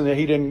other reason that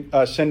He didn't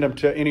send them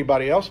to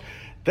anybody else,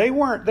 they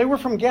were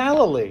from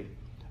Galilee.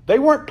 They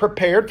weren't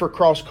prepared for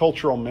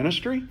cross-cultural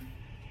ministry.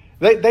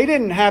 They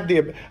didn't have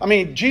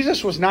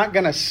Jesus was not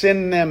going to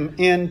send them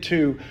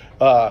into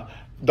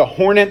the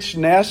hornet's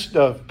nest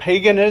of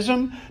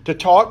paganism, to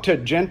talk to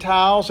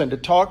Gentiles and to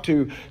talk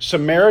to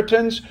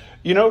Samaritans.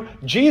 You know,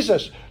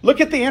 Jesus,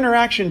 look at the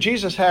interaction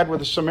Jesus had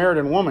with a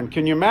Samaritan woman.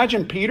 Can you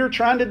imagine Peter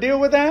trying to deal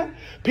with that?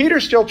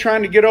 Peter's still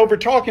trying to get over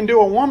talking to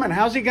a woman.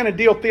 How's he going to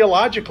deal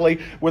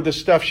theologically with the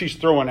stuff she's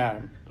throwing at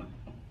him?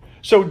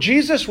 So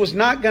Jesus was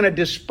not going to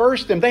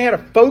disperse them. They had a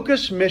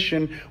focused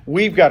mission.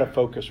 We've got a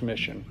focused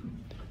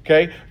mission.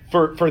 Okay?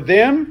 For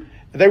them,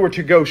 they were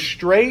to go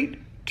straight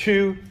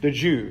to the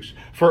Jews.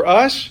 For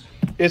us,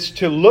 it's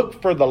to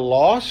look for the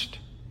lost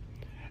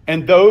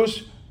and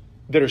those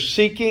that are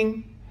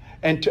seeking,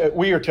 and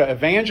we are to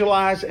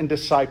evangelize and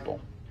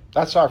disciple.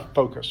 That's our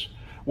focus.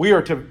 We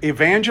are to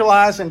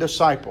evangelize and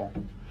disciple.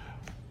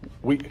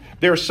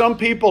 There are some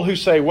people who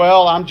say,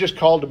 well, I'm just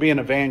called to be an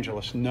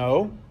evangelist.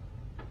 No.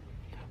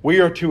 We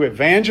are to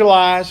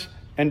evangelize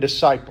and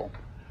disciple.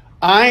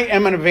 I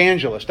am an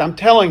evangelist. I'm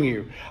telling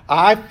you,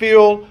 I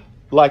feel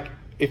like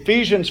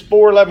Ephesians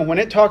 4:11, when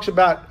it talks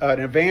about an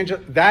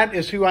evangelist, that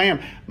is who I am.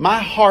 My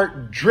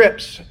heart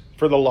drips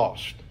for the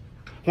lost.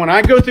 When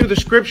I go through the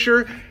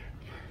scripture,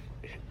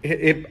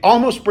 it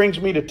almost brings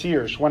me to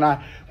tears when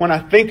I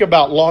think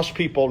about lost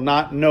people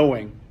not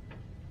knowing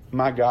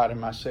my God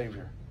and my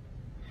Savior.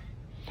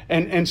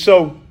 And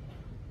so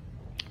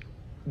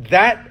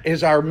that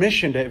is our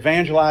mission, to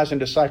evangelize and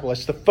disciple.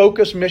 It's the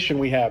focused mission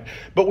we have.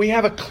 But we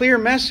have a clear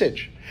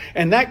message.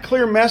 And that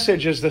clear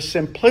message is the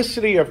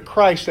simplicity of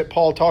Christ that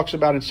Paul talks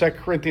about in 2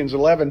 Corinthians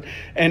 11.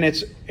 And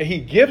he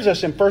gives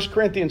us in 1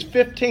 Corinthians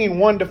 15,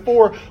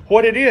 1-4,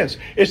 what it is.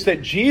 It's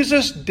that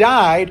Jesus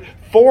died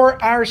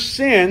for our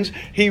sins.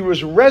 He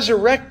was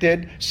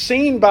resurrected,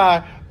 seen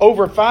by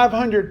over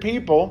 500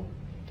 people.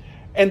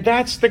 And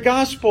that's the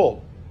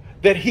gospel.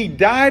 That He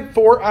died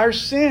for our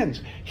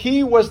sins.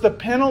 He was the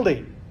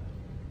penalty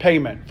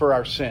payment for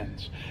our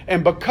sins.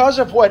 And because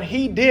of what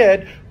He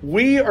did,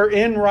 we are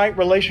in right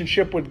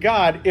relationship with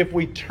God if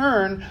we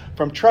turn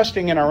from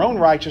trusting in our own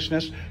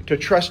righteousness to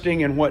trusting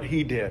in what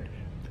He did.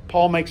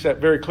 Paul makes that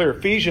very clear.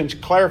 Ephesians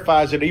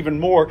clarifies it even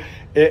more.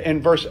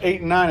 In verse 8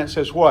 and 9 it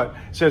says what?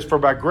 It says, for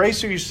by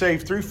grace are you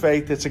saved through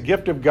faith. It's a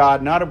gift of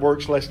God, not of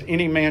works, lest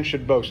any man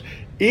should boast.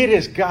 It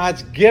is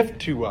God's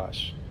gift to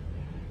us.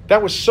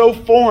 That was so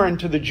foreign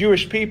to the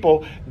Jewish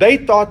people, they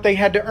thought they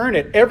had to earn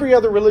it. Every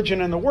other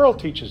religion in the world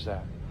teaches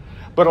that.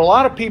 But a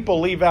lot of people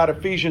leave out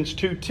Ephesians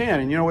 2:10.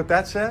 And you know what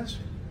that says?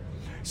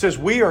 It says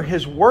we are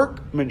His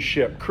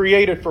workmanship,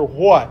 created for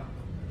what?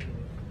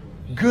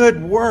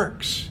 Good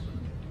works.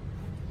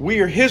 We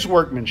are His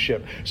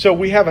workmanship. So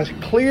we have a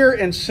clear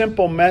and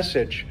simple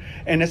message,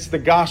 and it's the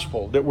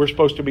gospel that we're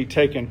supposed to be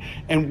taking.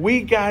 And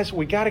we got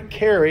to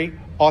carry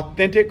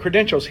authentic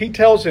credentials. He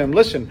tells them,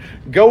 listen,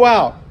 go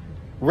out,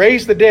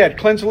 raise the dead,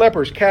 cleanse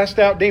lepers, cast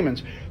out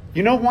demons.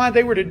 You know why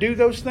they were to do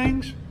those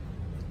things?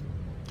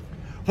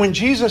 When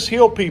Jesus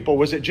healed people,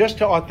 was it just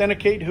to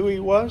authenticate who He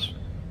was?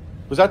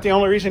 Was that the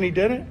only reason He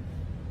did it?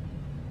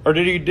 Or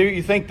do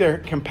you think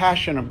the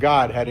compassion of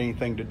God had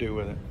anything to do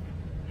with it?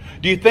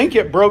 Do you think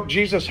it broke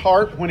Jesus'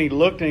 heart when He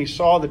looked and He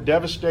saw the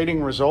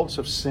devastating results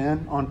of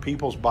sin on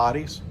people's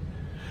bodies?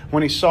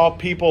 When He saw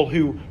people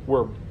who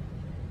were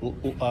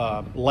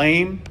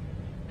lame,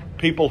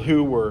 people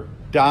who were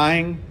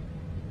dying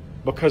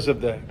because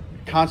of the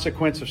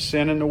consequence of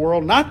sin in the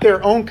world? Not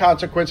their own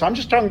consequence. I'm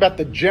just talking about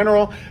the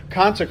general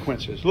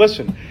consequences.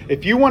 Listen,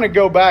 if you want to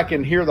go back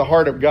and hear the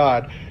heart of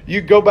God,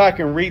 you go back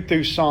and read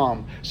through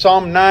Psalm.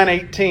 Psalm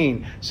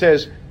 9:18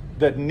 says,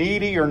 the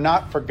needy are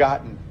not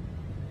forgotten.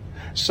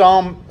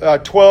 Psalm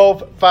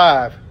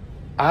 12:5,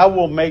 I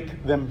will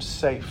make them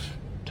safe.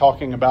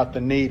 Talking about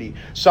the needy.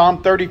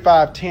 Psalm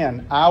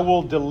 35:10, I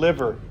will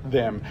deliver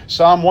them.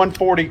 Psalm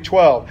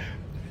 140:12,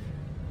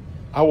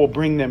 I will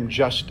bring them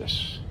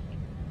justice.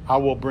 I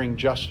will bring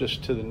justice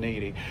to the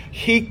needy.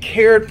 He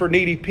cared for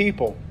needy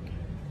people.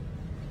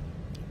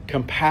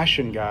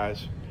 Compassion,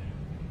 guys.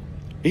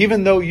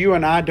 Even though you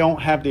and I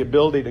don't have the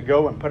ability to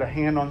go and put a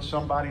hand on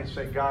somebody and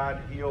say,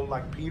 God, heal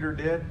like Peter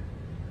did,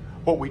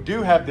 what we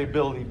do have the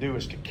ability to do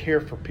is to care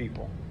for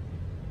people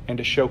and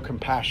to show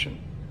compassion.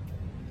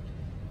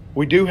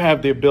 We do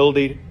have the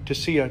ability to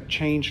see a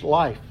changed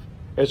life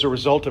as a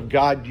result of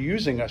God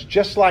using us,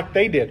 just like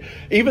they did.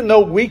 Even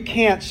though we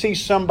can't see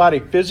somebody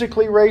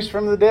physically raised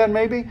from the dead,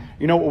 maybe,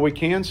 you know what we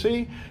can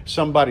see?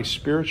 Somebody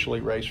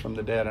spiritually raised from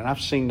the dead. And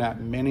I've seen that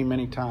many,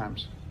 many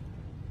times.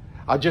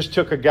 I just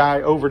took a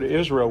guy over to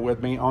Israel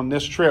with me on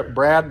this trip.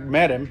 Brad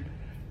met him.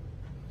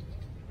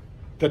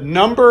 The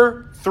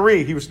number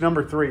 3, he was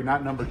number 3,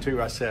 not number 2,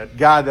 I said,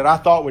 guy that I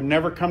thought would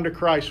never come to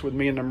Christ with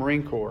me in the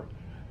Marine Corps.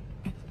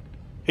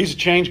 He's a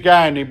changed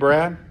guy, isn't he,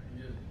 Brad?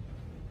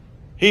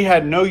 He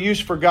had no use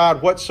for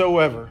God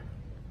whatsoever.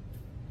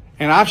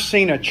 And I've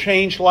seen a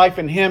changed life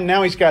in him.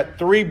 Now he's got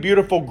 3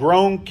 beautiful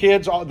grown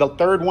kids. The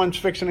third one's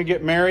fixing to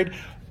get married.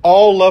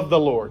 All love the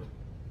Lord.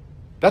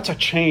 That's a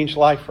changed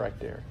life right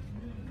there.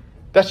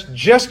 That's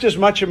just as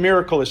much a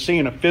miracle as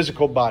seeing a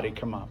physical body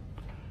come up.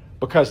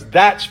 Because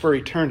that's for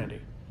eternity.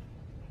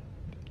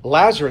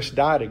 Lazarus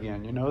died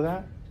again. You know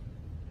that?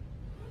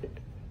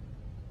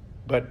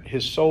 But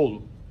his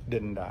soul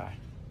didn't die.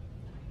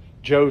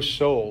 Joe's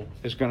soul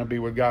is going to be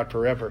with God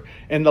forever.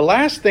 And the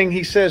last thing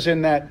he says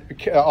in that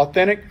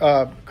authentic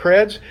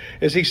creds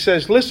is he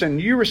says, listen,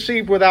 you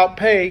receive without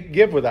pay,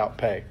 give without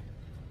pay.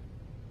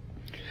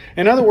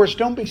 In other words,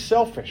 don't be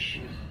selfish.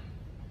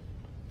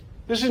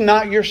 This is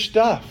not your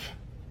stuff.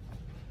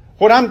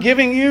 What I'm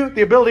giving you,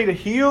 the ability to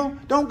heal,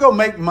 don't go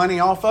make money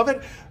off of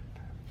it.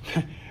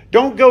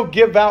 Don't go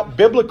give out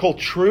biblical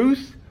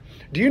truth.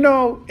 Do you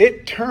know,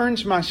 it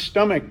turns my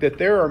stomach that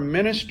there are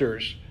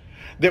ministers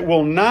that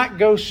will not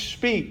go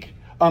speak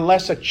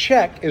unless a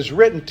check is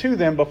written to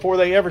them before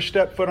they ever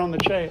step foot on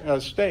the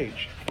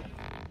stage.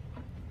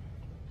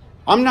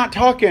 I'm not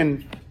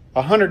talking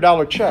a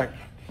 $100 check.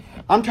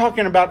 I'm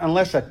talking about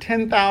unless a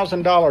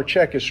 $10,000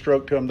 check is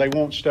stroked to them, they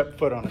won't step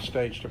foot on a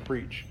stage to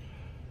preach.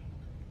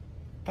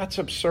 That's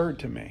absurd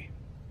to me.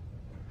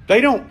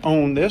 They don't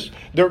own this.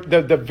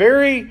 The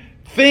very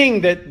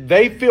thing that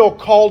they feel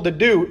called to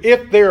do,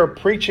 if they're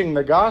preaching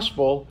the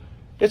gospel,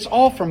 it's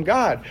all from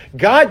God.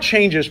 God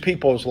changes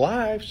people's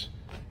lives.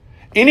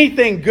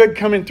 Anything good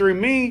coming through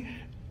me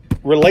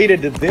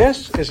related to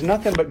this is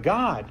nothing but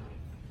God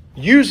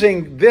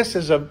using this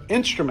as an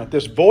instrument,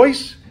 this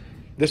voice,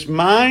 this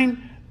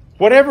mind,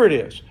 whatever it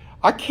is.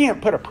 I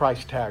can't put a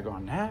price tag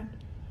on that.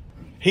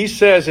 He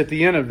says at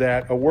the end of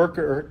that, a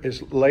worker,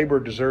 his labor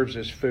deserves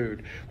his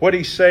food. What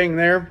he's saying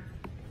there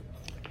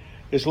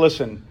is,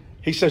 listen,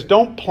 he says,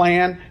 don't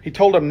plan. He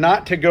told them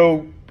not to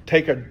go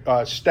take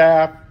a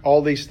staff,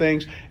 all these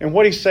things. And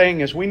what he's saying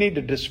is we need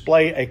to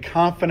display a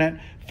confident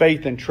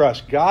faith and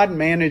trust. God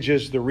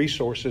manages the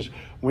resources.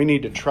 We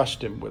need to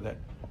trust Him with it.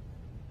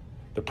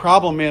 The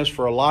problem is,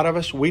 for a lot of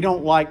us, we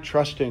don't like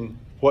trusting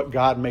what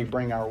God may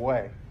bring our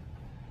way.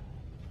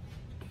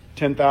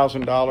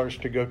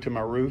 $10,000 to go to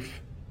my roof.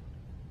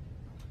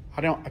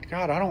 I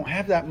don't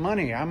have that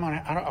money.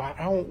 I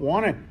don't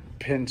want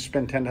to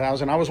spend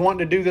 $10,000. I was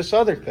wanting to do this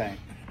other thing.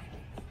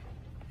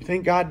 You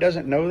think God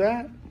doesn't know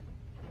that?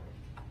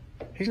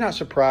 He's not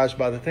surprised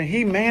by the thing.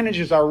 He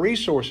manages our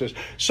resources.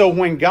 So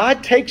when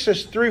God takes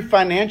us through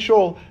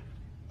financial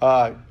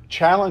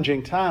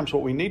challenging times,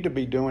 what we need to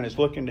be doing is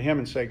looking to Him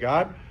and say,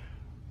 God,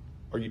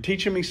 are you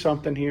teaching me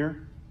something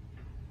here?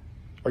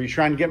 Are you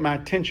trying to get my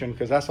attention?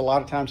 Because that's a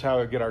lot of times how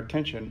I get our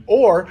attention.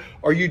 Or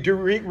are you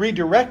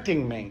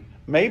redirecting me?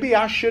 Maybe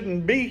I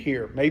shouldn't be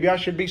here. Maybe I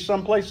should be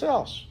someplace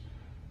else.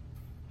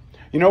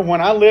 You know,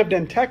 when I lived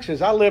in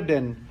Texas, I lived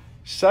in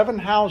 7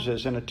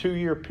 houses in a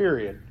 2-year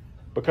period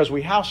because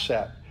we house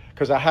sat.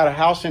 Because I had a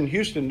house in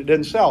Houston that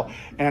didn't sell.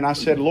 And I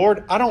said,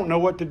 Lord, I don't know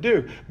what to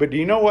do. But do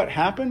you know what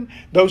happened?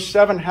 Those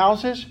 7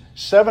 houses,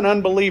 7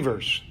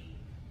 unbelievers.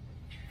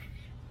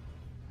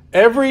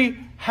 Every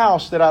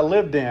house that I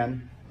lived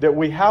in that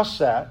we house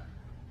sat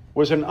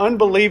was an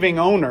unbelieving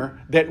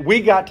owner that we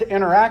got to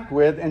interact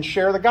with and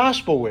share the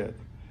gospel with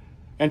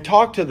and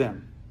talk to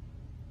them.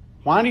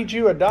 Why did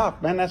you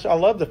adopt? Man, I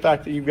love the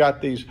fact that you've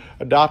got these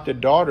adopted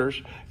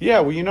daughters. Yeah,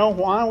 well, you know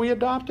why we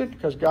adopted?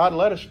 Because God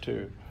led us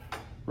to.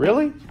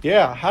 Really?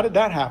 Yeah, how did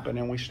that happen?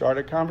 And we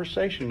started a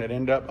conversation that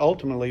ended up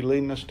ultimately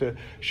leading us to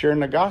sharing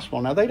the gospel.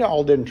 Now, they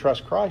all didn't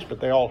trust Christ, but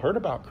they all heard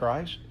about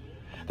Christ.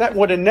 That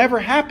would have never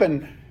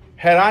happened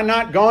had I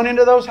not gone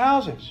into those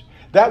houses.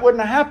 That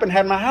wouldn't have happened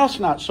had my house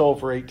not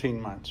sold for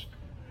 18 months.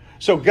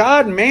 So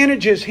God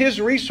manages His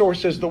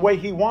resources the way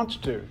He wants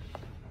to.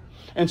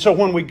 And so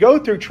when we go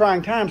through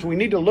trying times, we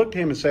need to look to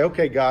Him and say,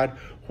 okay, God,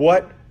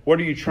 what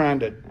are you trying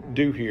to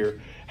do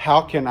here?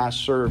 How can I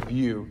serve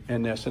you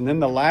in this? And then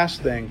the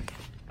last thing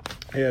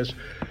is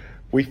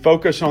we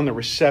focus on the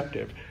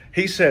receptive.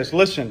 He says,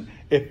 listen,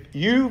 if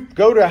you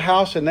go to a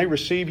house and they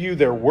receive you,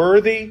 they're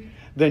worthy,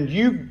 then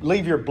you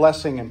leave your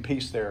blessing and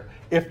peace there.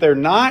 If they're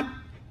not,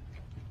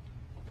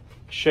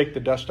 shake the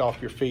dust off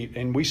your feet.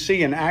 And we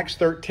see in Acts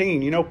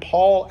 13, you know,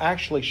 Paul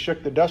actually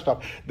shook the dust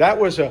off. That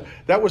was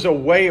a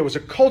way, it was a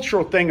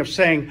cultural thing of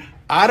saying,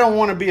 I don't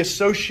want to be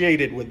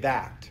associated with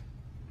that.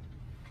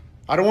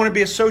 I don't want to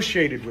be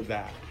associated with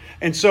that.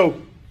 And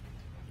so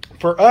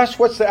for us,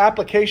 what's the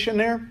application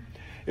there?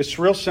 It's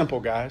real simple,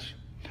 guys.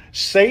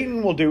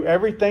 Satan will do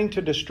everything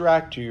to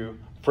distract you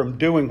from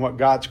doing what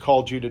God's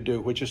called you to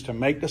do, which is to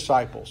make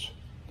disciples.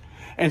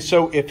 And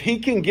so if he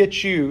can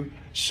get you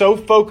so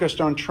focused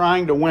on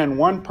trying to win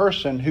one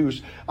person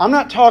I'm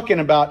not talking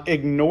about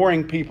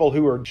ignoring people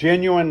who are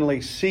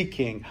genuinely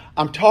seeking.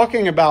 I'm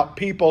talking about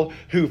people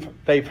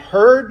they've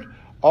heard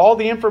all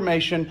the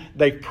information,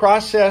 they've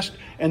processed,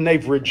 and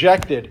they've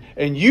rejected.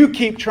 And you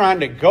keep trying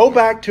to go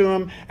back to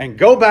them and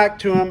go back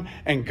to them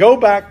and go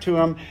back to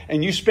them.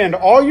 And you spend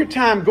all your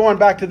time going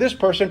back to this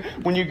person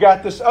when you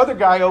got this other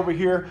guy over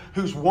here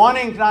who's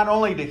wanting not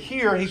only to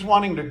hear, he's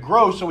wanting to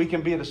grow so he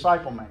can be a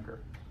disciple maker.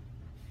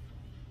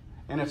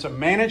 And it's a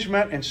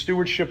management and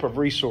stewardship of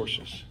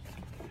resources.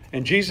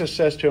 And Jesus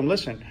says to him,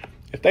 listen,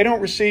 if they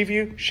don't receive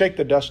you, shake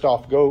the dust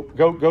off. Go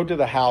to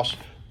the house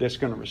that's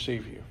going to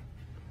receive you.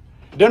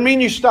 It doesn't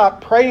mean you stop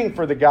praying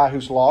for the guy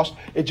who's lost.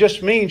 It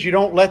just means you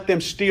don't let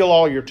them steal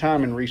all your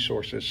time and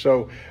resources.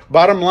 So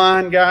bottom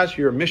line, guys,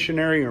 you're a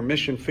missionary or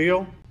mission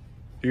field.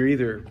 You're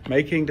either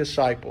making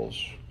disciples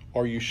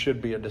or you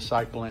should be a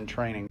disciple in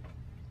training.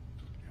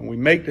 and we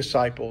make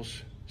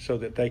disciples so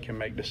that they can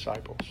make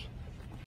disciples.